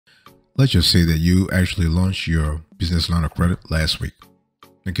let's just say that you actually launched your business line of credit last week.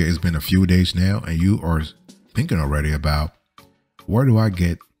 Okay, it's been a few days now and you are thinking already about where do I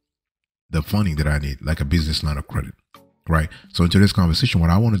get the funding that I need, like a business line of credit, right? So into this conversation, what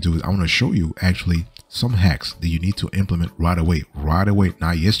I want to do is I want to show you actually some hacks that you need to implement right away,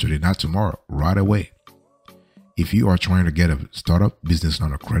 not yesterday, not tomorrow, right away. If you are trying to get a startup business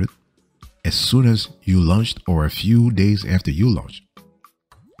line of credit as soon as you launched or a few days after you launched.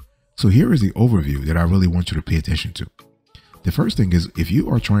 So here is the overview that I really want you to pay attention to. The first thing is, if you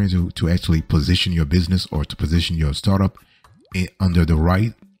are trying to actually position your business or to position your startup under the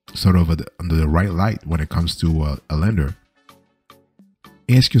right under the right light when it comes to a lender,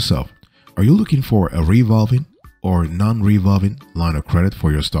 ask yourself, are you looking for a revolving or non-revolving line of credit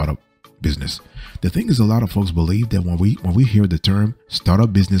for your startup business? The thing is, a lot of folks believe that when we hear the term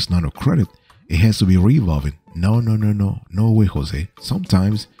startup business line of credit, it has to be revolving. No way, Jose.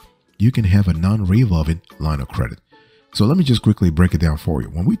 Sometimes you can have a non-revolving line of credit. So let me just quickly break it down for you.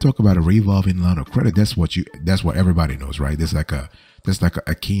 When we talk about a revolving line of credit, that's what everybody knows, right? That's like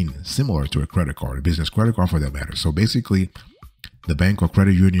a keen, similar to a credit card, a business credit card for that matter. So basically, the bank or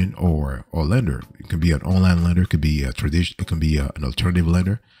credit union or lender, it can be an online lender, it could be a tradition, it can be an alternative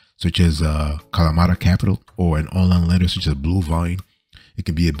lender such as Kalamata Capital, or an online lender such as Blue Vine. It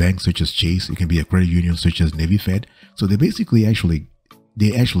can be a bank such as Chase. It can be a credit union such as Navy Fed. So they basically actually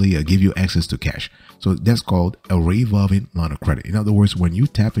give you access to cash. So that's called a revolving line of credit. In other words, when you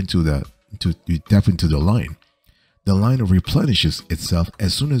tap into the line replenishes itself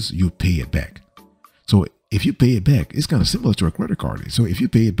as soon as you pay it back. So if you pay it back, it's kind of similar to a credit card. So if you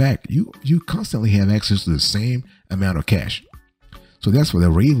pay it back, you constantly have access to the same amount of cash. So that's for the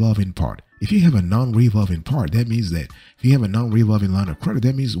revolving part. If you have a non-revolving part, that means that if you have a non-revolving line of credit,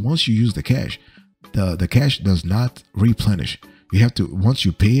 that means once you use the cash, the cash does not replenish. You have to, once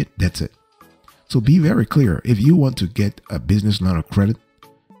you pay it, that's it. So be very clear. If you want to get a business line of credit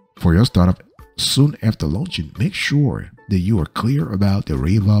for your startup soon after launching, make sure that you are clear about the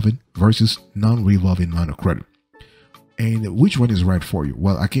revolving versus non-revolving line of credit. And which one is right for you?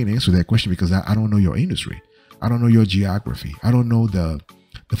 Well, I can't answer that question because I don't know your industry. I don't know your geography. I don't know the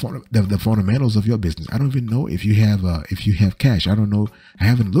fundamentals of your business. I don't even know if you have cash. I don't know. I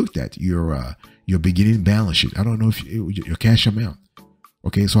haven't looked at your beginning balance sheet. I don't know if your cash amount.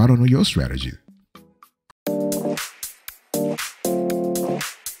 Okay, so I don't know your strategy.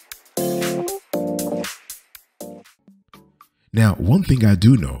 Now, one thing I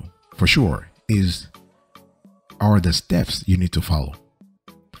do know for sure are the steps you need to follow.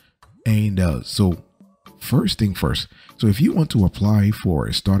 And so first thing first. So if you want to apply for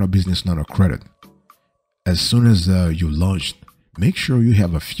a startup business line of credit, as soon as you launch, make sure you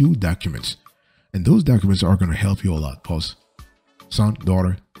have a few documents. And those documents are going to help you a lot. Boss, son,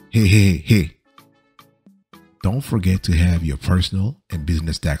 daughter, hey. Don't forget to have your personal and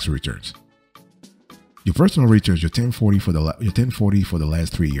business tax returns. Your personal returns, your 1040 for the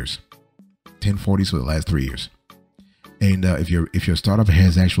last 3 years. 1040s for the last 3 years. And if your startup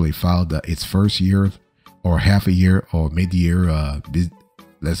has actually filed its first year or half a year or mid-year,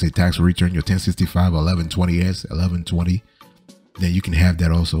 let's say tax return, your 1065 or 1120s, 1120, then you can have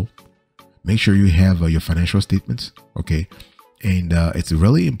that also. Make sure you have your financial statements, okay? And it's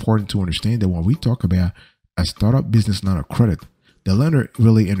really important to understand that when we talk about a startup business line of credit, the lender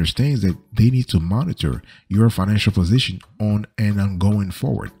really understands that they need to monitor your financial position on an ongoing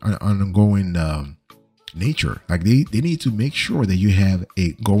nature. Like they need to make sure that you have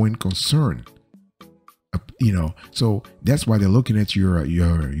a going concern. So that's why they're looking at your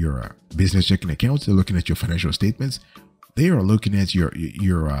business checking accounts. They're looking at your financial statements. They are looking at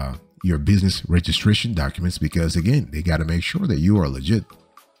your business registration documents, because again, they got to make sure that you are legit.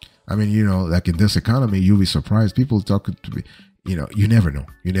 I mean, like in this economy, you'll be surprised. People talking to me, you never know.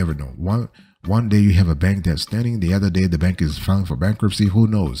 You never know. One day you have a bank that's standing. The other day the bank is filing for bankruptcy. Who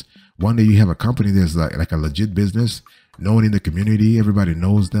knows? One day you have a company that's like a legit business, known in the community. Everybody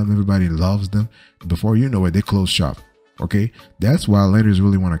knows them. Everybody loves them. Before you know it, they close shop. Okay. That's why lenders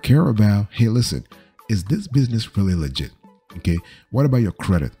really want to care about, hey, listen, is this business really legit? Okay. What about your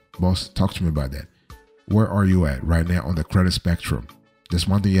credit? Boss, talk to me about that. Where are you at right now on the credit spectrum? That's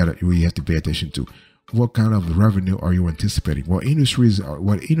one thing you have to pay attention to. What kind of revenue are you anticipating? What industry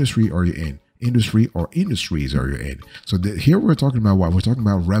are you in? Industry or industries are you in? So here we're talking about what? We're talking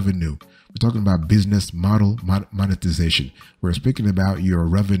about revenue. We're talking about business model monetization. We're speaking about your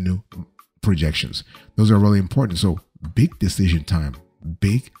revenue projections. Those are really important. So big decision time,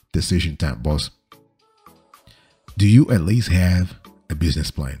 boss. Do you at least have a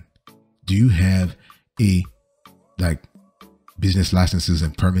business plan? Do you have a business licenses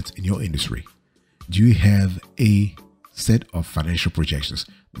and permits in your industry? Do you have a set of financial projections?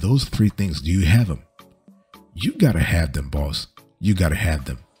 Those three things, do you have them? You got to have them, boss. You got to have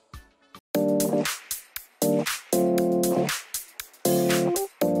them.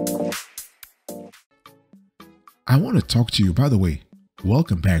 I want to talk to you, by the way,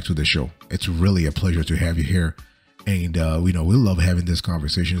 welcome back to the show. It's really a pleasure to have you here. And, we love having these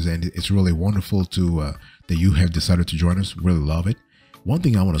conversations, and it's really wonderful to that you have decided to join us. Really love it. One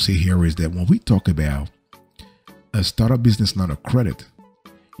thing I want to say here is that when we talk about a startup business line of credit,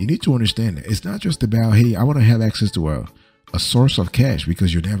 you need to understand that it's not just about, hey, I want to have access to a source of cash,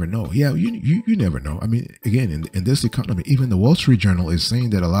 because you never know. Yeah, you never know. I mean, again, in this economy, even the Wall Street Journal is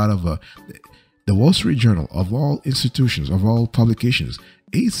saying that a lot of the Wall Street Journal, of all institutions, of all publications,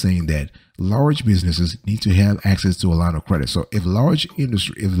 is saying that large businesses need to have access to a line of credit. So if large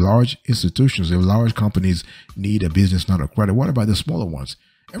institutions, if large companies need a business line of credit, what about the smaller ones?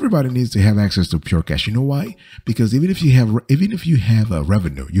 Everybody needs to have access to pure cash. You know why? Because even if you have a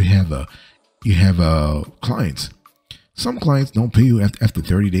revenue, you have clients. Some clients don't pay you after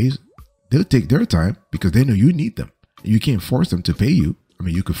 30 days. They'll take their time because they know you need them. You can't force them to pay you. I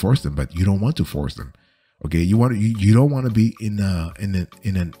mean, you could force them, but you don't want to force them. Okay, you don't want to be in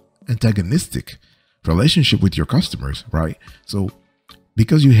an antagonistic relationship with your customers, right? So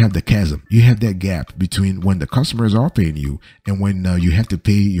because you have the chasm, you have that gap between when the customers are paying you and when you have to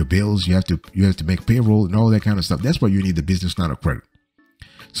pay your bills, you have to make payroll and all that kind of stuff. That's why you need the business line of credit.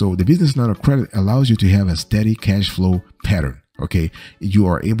 So the business line of credit allows you to have a steady cash flow pattern. Okay, you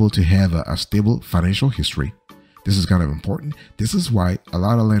are able to have a stable financial history. This is kind of important. This is why a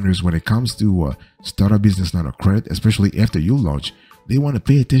lot of lenders, when it comes to start a business line of credit, especially after you launch, they want to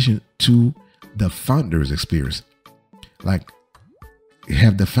pay attention to the founder's experience. Like,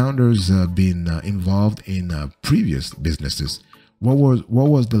 have the founders been involved in previous businesses? What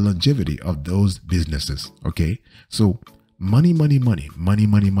was the longevity of those businesses? Okay, so money.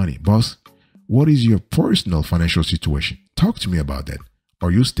 Boss, what is your personal financial situation? Talk to me about that.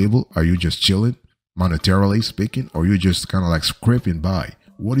 Are you stable? Are you just chilling? Monetarily speaking, or you're just kind of like scraping by?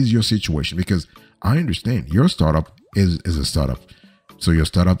 What is your situation? Because I understand your startup is a startup, so your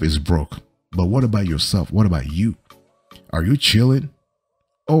startup is broke. But what about yourself? What about you? Are you chilling,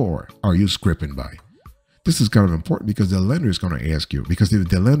 or are you scraping by? This is kind of important because the lender is going to ask you. Because if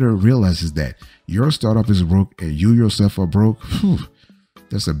the lender realizes that your startup is broke and you yourself are broke,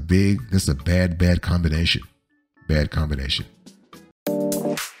 that's a bad combination. Bad combination.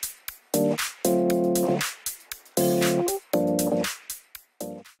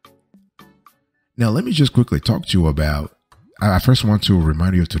 Now, let me just quickly talk to you about, I first want to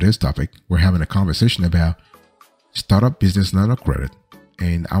remind you of today's topic. We're having a conversation about startup business line of credit.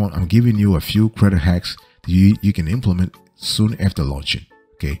 And I'm giving you a few credit hacks that you can implement soon after launching.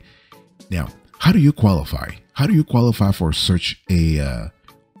 Okay. Now, how do you qualify? How do you qualify for such a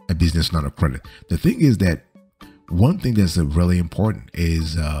business line of credit? The thing is that one thing that's really important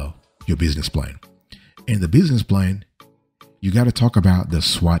is your business plan. And the business plan, you got to talk about the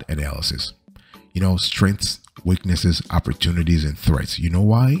SWOT analysis. Strengths, weaknesses, opportunities, and threats. You know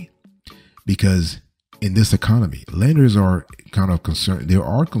why? Because in this economy, lenders are kind of concerned. They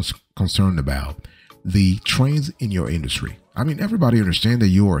are concerned about the trends in your industry. I mean, everybody understands that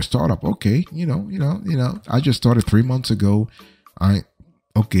you are a startup. Okay, I just started 3 months ago. But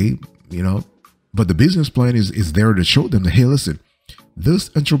the business plan is there to show them that, hey, listen, this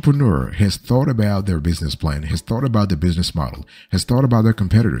entrepreneur has thought about their business plan, has thought about the business model, has thought about their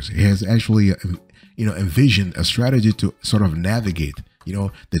competitors. He has actually, envisioned a strategy to sort of navigate,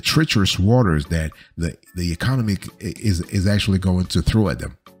 the treacherous waters that the economy is actually going to throw at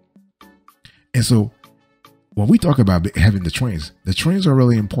them. And so when we talk about having the trends are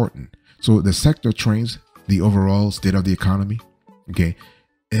really important. So the sector trends, the overall state of the economy. Okay.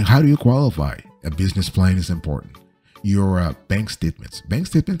 And how do you qualify? A business plan is important. Your bank statements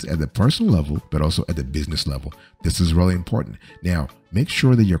at the personal level, but also at the business level. This is really important. Now, make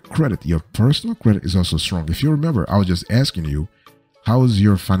sure that your personal credit is also strong. If you remember, I was just asking you, how is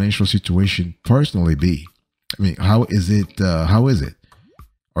your financial situation personally be? I mean, how is it?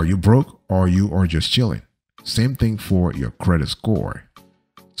 Are you broke, or you are just chilling? Same thing for your credit score.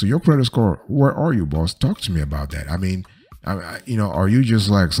 So your credit score, where are you, boss? Talk to me about that. I mean, are you just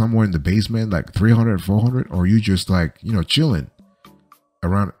like somewhere in the basement, like 300, 400, or are you just like, chilling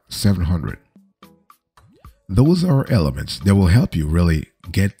around 700? Those are elements that will help you really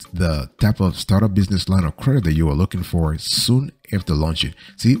get the type of startup business line of credit that you are looking for soon after launching.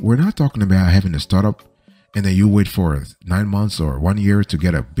 See, we're not talking about having a startup and then you wait for 9 months or 1 year to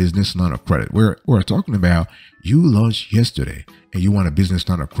get a business line of credit. We're talking about you launched yesterday and you want a business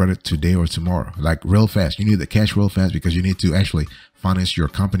line of credit today or tomorrow, like real fast. You need the cash real fast because you need to actually finance your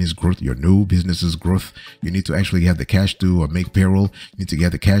company's growth, your new business's growth. You need to actually have the cash to make payroll. You need to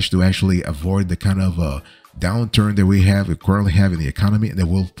get the cash to actually avoid the kind of downturn that we currently have in the economy and that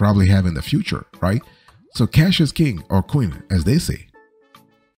we'll probably have in the future, right? So cash is king or queen, as they say.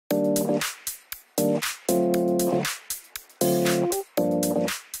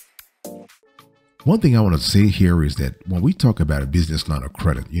 One thing I want to say here is that when we talk about a business line of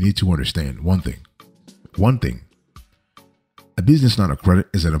credit, you need to understand one thing. A business line of credit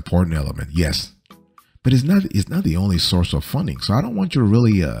is an important element, yes, but it's not the only source of funding. So I don't want you to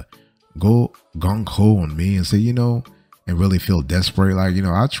really go gung-ho on me and say, and really feel desperate. Like,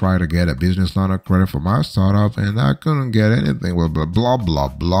 I tried to get a business line of credit for my startup and I couldn't get anything. Well, blah, blah, blah,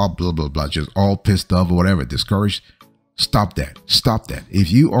 blah, blah, blah, blah, just all pissed off or whatever, discouraged. Stop that. Stop that.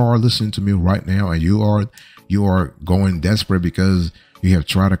 If you are listening to me right now and you are going desperate because you have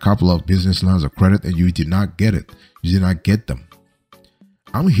tried a couple of business lines of credit and you did not get it, you did not get them,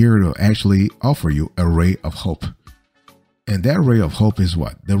 I'm here to actually offer you a ray of hope. And that ray of hope is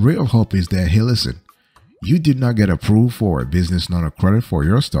what? The ray of hope is that, hey, listen, you did not get approved for a business line of credit for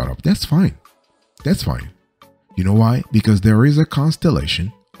your startup. That's fine. That's fine. You know why? Because there is a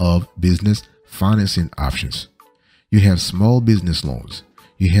constellation of business financing options. You have small business loans.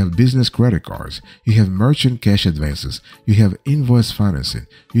 You have business credit cards. You have merchant cash advances. You have invoice financing.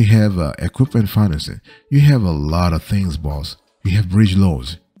 You have equipment financing. You have a lot of things, boss. You have bridge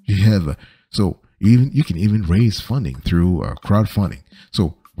loans. You have you can even raise funding through crowdfunding.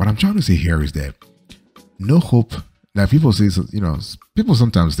 So what I'm trying to say here is that no hope. Now people say, people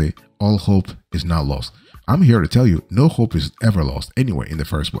sometimes say all hope is not lost. I'm here to tell you no hope is ever lost anywhere in the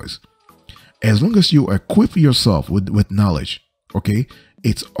first place. As long as you equip yourself with knowledge, okay?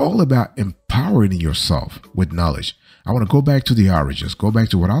 It's all about empowering yourself with knowledge. I want to go back to the origins, go back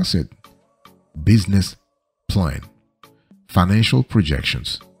to what I said. Business plan, financial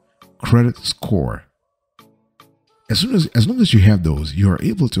projections, credit score. As long as you have those, you are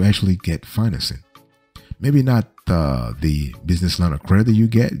able to actually get financing. Maybe not the business line of credit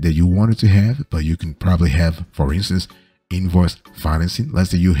that you wanted to have, but you can probably have, for instance, invoice financing.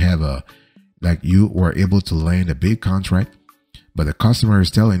 Let's say you have you were able to land a big contract, but the customer is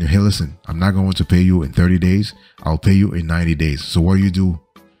telling you, hey, listen, I'm not going to pay you in 30 days. I'll pay you in 90 days. So what do?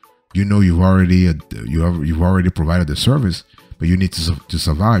 You've already provided the service, but you need to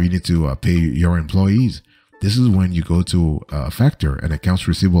survive. You need to pay your employees. This is when you go to a factor, an accounts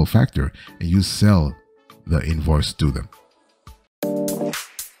receivable factor, and you sell the invoice to them.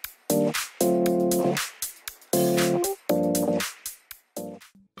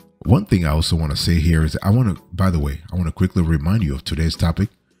 One thing I also want to say here is I want to quickly remind you of today's topic.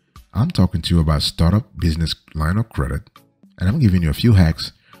 I'm talking to you about startup business line of credit, and I'm giving you a few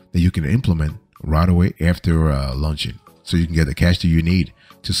hacks that you can implement right away after launching, so you can get the cash that you need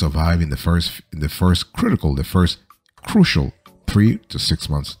to survive in the first crucial 3 to 6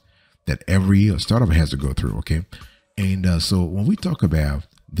 months that every startup has to go through. Okay, and so when we talk about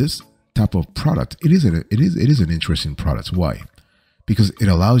this type of product, it is an interesting product. Why? Because it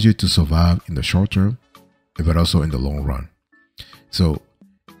allows you to survive in the short term, but also in the long run. So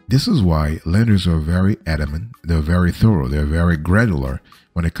this is why lenders are very adamant. They're very thorough. They're very granular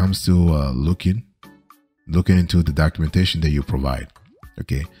when it comes to looking into the documentation that you provide.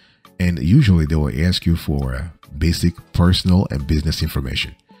 Okay. And usually they will ask you for basic personal and business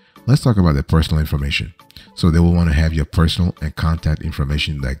information. Let's talk about the personal information. So they will want to have your personal and contact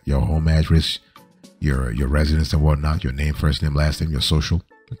information, like your home address, your residence and whatnot, your name, first name, last name, your social.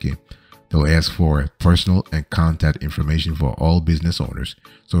 Okay. They'll ask for personal and contact information for all business owners.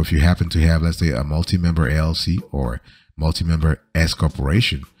 So if you happen to have, let's say, a multi-member LLC or multi-member S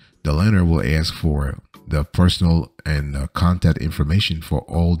corporation, the lender will ask for the personal and contact information for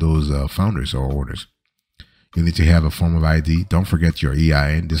all those founders or owners. You need to have a form of ID. Don't forget your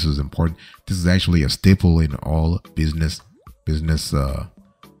EIN. This is important. This is actually a staple in all business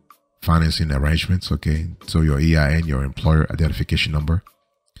financing arrangements. Okay, so your EIN, your employer identification number.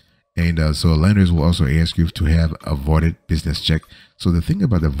 And so lenders will also ask you to have a voided business check. So the thing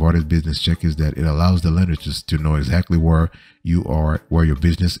about the voided business check is that it allows the lender just to know exactly where you are, where your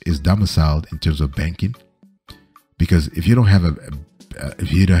business is domiciled in terms of banking. Because if you don't have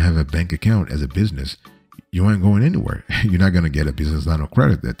a bank account as a business, you ain't going anywhere. You're not going to get a business line of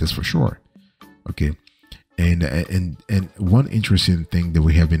credit. That's for sure. Okay. And one interesting thing that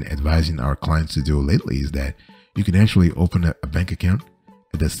we have been advising our clients to do lately is that you can actually open a bank account,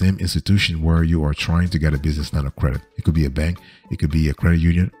 a the same institution where you are trying to get a business line of credit. It could be a bank, it could be a credit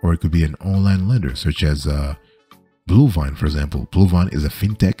union, or it could be an online lender such as Bluevine, for example. Bluevine is a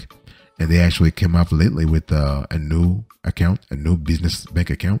fintech, and they actually came up lately with a new account, a new business bank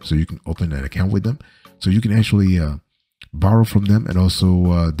account. So you can open an account with them. So you can actually borrow from them and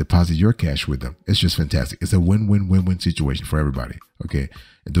also deposit your cash with them. It's just fantastic. It's a win-win-win-win situation for everybody. Okay,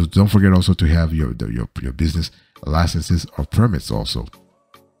 and don't forget also to have your business licenses or permits also.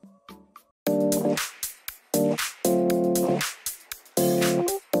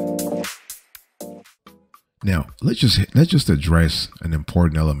 Now let's just address an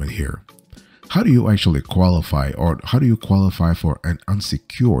important element here. How do you actually qualify, or how do you qualify for an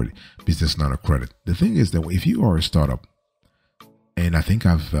unsecured business line of credit? The thing is that if you are a startup, and I think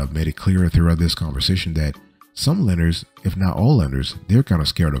I've made it clear throughout this conversation that some lenders, if not all lenders, they're kind of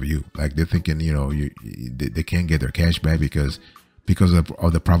scared of you. Like they're thinking, you know, they can't get their cash back because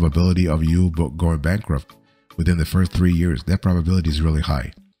of the probability of you going bankrupt within the first 3 years. That probability is really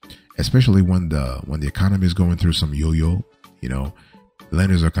high, especially when the economy is going through some yo-yo. You know,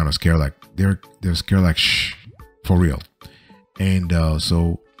 lenders are kind of scared, like they're scared, like shh, for real. And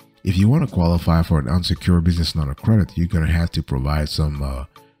so if you want to qualify for an unsecured business line of credit, you're gonna have to provide some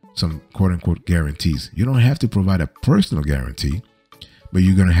quote unquote guarantees. You don't have to provide a personal guarantee, but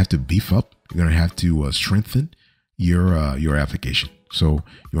you're gonna have to beef up. You're gonna have to strengthen your application. So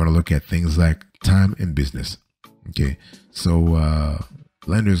you want to look at things like time and business. Okay, so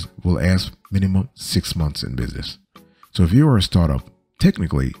lenders will ask minimum 6 months in business. So if you are a startup,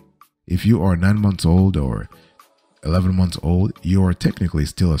 technically, if you are 9 months old or 11 months old, you are technically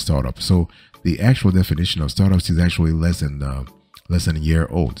still a startup. So the actual definition of startups is actually less than a year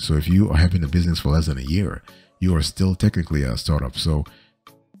old. So if you are having a business for less than a year, you are still technically a startup. So,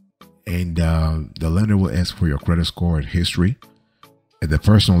 and the lender will ask for your credit score and history. At the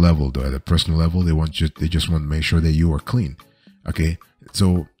personal level, though, they just want to make sure that you are clean. Okay,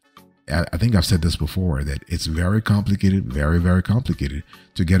 so I think I've said this before, that it's very complicated, very, very complicated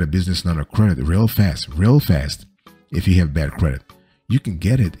to get a business line of credit real fast. If you have bad credit, you can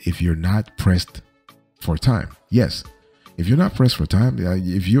get it if you're not pressed for time. Yes, if you're not pressed for time,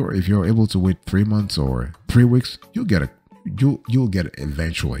 if you're able to wait 3 months or 3 weeks, you'll get it. You'll get it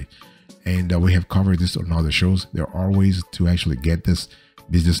eventually. And we have covered this on other shows. There are ways to actually get this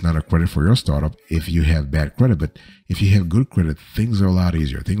business line of credit for your startup if you have bad credit. But if you have good credit, things are a lot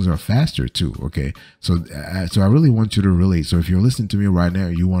easier. Things are faster too. Okay, so I really want you to so if you're listening to me right now,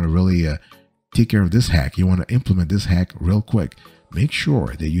 you want to really take care of this hack. You want to implement this hack real quick. Make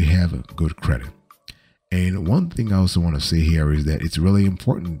sure that you have a good credit. And one thing I also want to say here is that it's really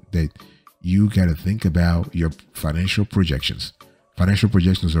important that you got to think about your financial projections. Financial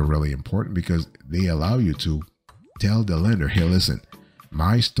projections are really important because they allow you to tell the lender, hey, listen,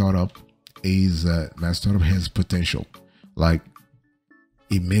 my startup has potential. Like,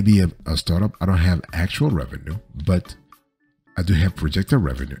 it may be a startup. I don't have actual revenue, but I do have projected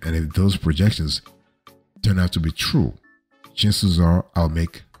revenue. And if those projections turn out to be true, chances are I'll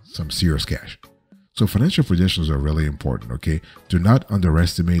make some serious cash. So financial projections are really important. Okay, do not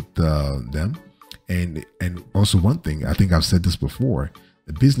underestimate them. And also, one thing, I think I've said this before,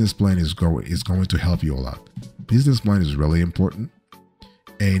 the business plan is going to help you a lot. Business plan is really important.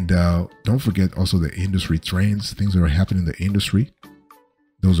 And don't forget also the industry trends, things that are happening in the industry.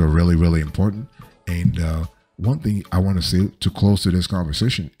 Those are really, really important. And one thing I want to say to close to this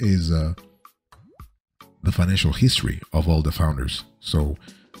conversation is the financial history of all the founders. So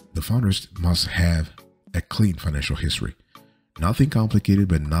the founders must have a clean financial history. Nothing complicated,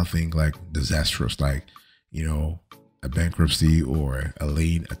 but nothing like disastrous, like, you know, a bankruptcy or a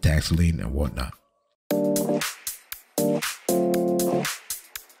lien, a tax lien and whatnot.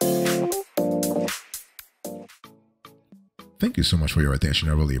 Thank you so much for your attention.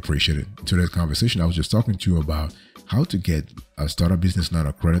 I really appreciate it. In today's conversation, I was just talking to you about how to get a startup business line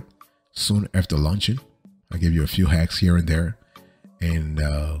of credit soon after launching. I gave you a few hacks here and there. And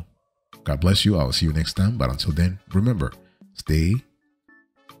God bless you. I'll see you next time. But until then, remember, stay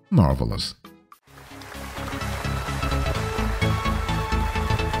marvelous.